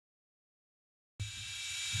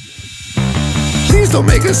Please don't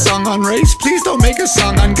make a song on race. Please don't make a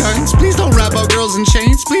song on guns. Please don't rap about girls in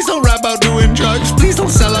chains. Please don't rap about doing drugs. Please don't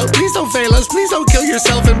sell out. Please don't fail us. Please don't kill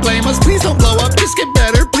yourself and blame us. Please don't blow up, just get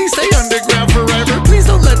better. Please stay underground forever. Please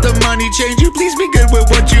don't let the money change you. Please be good with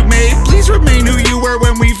what you made. Please remain who you were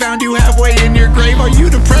when we found you halfway in your grave. Are you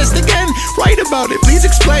depressed again? Write about it, please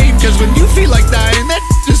explain. Cause when you feel like dying, that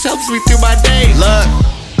just helps me through my day. Look,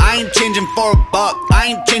 I ain't changing for a buck,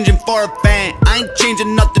 I ain't changing for a fan, I ain't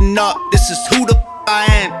changing nothing up, this is who the I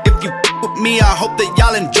am. If you with me, I hope that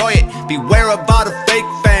y'all enjoy it. Beware of all the fake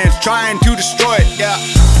fans trying to destroy it, yeah.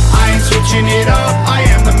 I ain't switching it up, I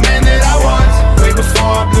am the man that I was way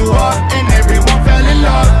before I blew up and everyone fell in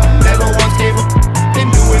love. Never once gave a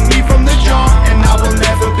been doing me from the jump, and I will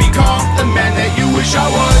never become the man that you wish I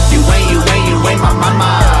was. You ain't my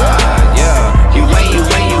mama, yeah. You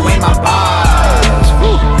ain't my boss.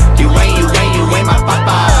 Woo. You ain't my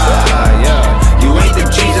papa, yeah. You ain't the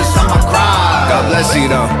Jesus on my cross. God bless you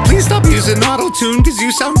though. Please stop using auto-tune, cause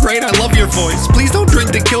you sound great, I love your voice. Please don't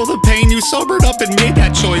drink to kill the pain, you sobered up and made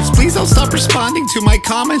that choice. Please don't stop responding to my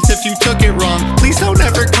comments if you took it wrong. Please don't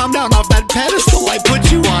ever come down off that pedestal I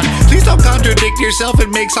put you on. Please don't contradict yourself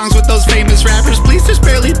and make songs with those famous rappers. Please just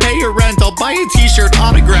barely pay your rent, I'll buy a t-shirt,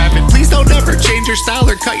 autograph it. Please don't ever change your style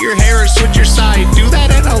or cut your hair or switch your side. Do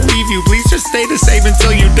that and I'll leave you, please just stay the same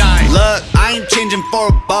until you die. Look, I ain't changing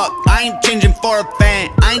for a buck, I ain't changing for a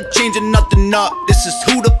fan, I ain't changing nothing up, this is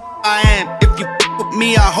who the I am. If you with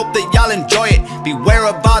me, I hope that y'all enjoy it. Beware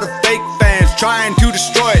of all the fake fans trying to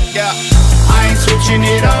destroy it, yeah. I ain't switching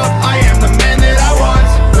it up, I am the man that I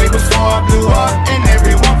was way before I blew up and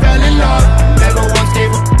everyone fell in love. Never once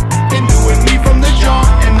gave a been doing me from the jump,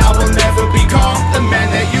 and I will never become the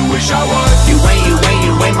man that you wish I was. You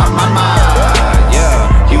ain't my mama,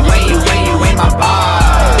 yeah. You ain't my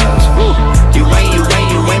boss. Woo. You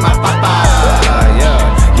ain't my papa,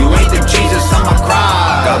 yeah. You ain't the Jesus on my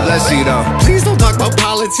cross. God bless you though. Please don't talk about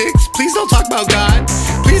politics, please don't talk about God.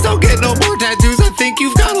 Please don't get no more tattoos, I think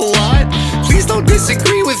you've got a lot. Please don't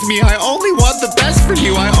disagree with me, I only want the best for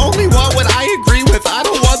you. I only want what I agree with, I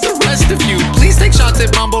don't want the rest of you. Please take shots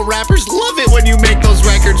at mumble rappers, love it when you make those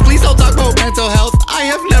records. Please don't talk about mental health, I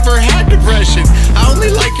have never had depression. I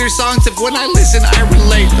only like your songs if when I listen I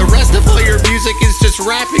relate. The rest of all your music is just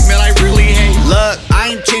rapping that I really hate. Look,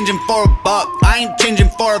 I ain't changing for a buck, I ain't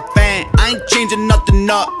changing for a fan, I ain't changing nothing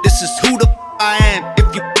up, this is who the I am.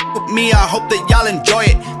 If you with me, I hope that y'all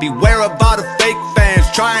enjoy it. Beware of all the fake fans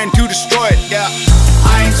trying to destroy it, yeah.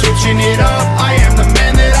 I ain't switching it up, I am the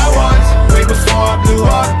man that I was way before I blew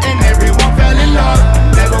up and everyone fell in love.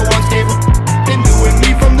 Never once gave a been doing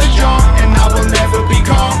me from the jump, and I will never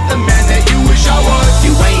become the man that you wish I was.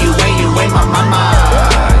 You ain't my mama,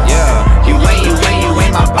 yeah. You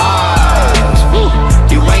ain't my boss. Woo.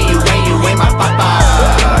 You ain't my papa,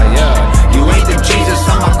 yeah. You ain't the Jesus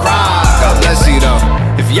on my cross. God bless you though.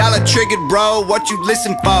 If y'all are triggered, bro, what you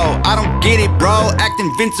listen for? I don't get it, bro, act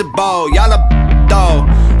invincible. Y'all are though.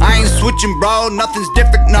 I ain't switching, bro, nothing's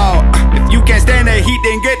different, no. If you can't stand the heat,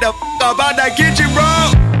 then get the up out that kitchen, bro.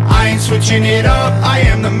 I ain't switching it up, I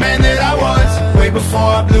am the man that I was way before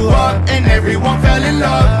I blew up and everyone fell in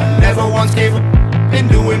love. Never once gave a been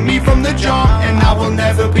doing me from the jump, and I will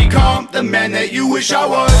never become the man that you wish I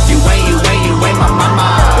was. You ain't my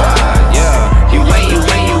mama, yeah. You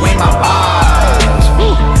ain't my boss.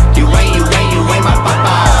 Woo. You ain't my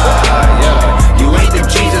papa, yeah. You ain't the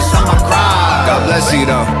Jesus on my cross. God bless you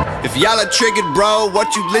though. If y'all are triggered, bro,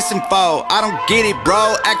 what you listen for? I don't get it,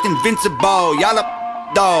 bro, act invincible. Y'all are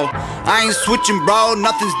though. I ain't switching, bro,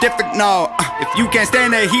 nothing's different, no. If you can't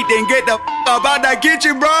stand the heat, then get the up out that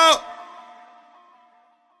kitchen, bro.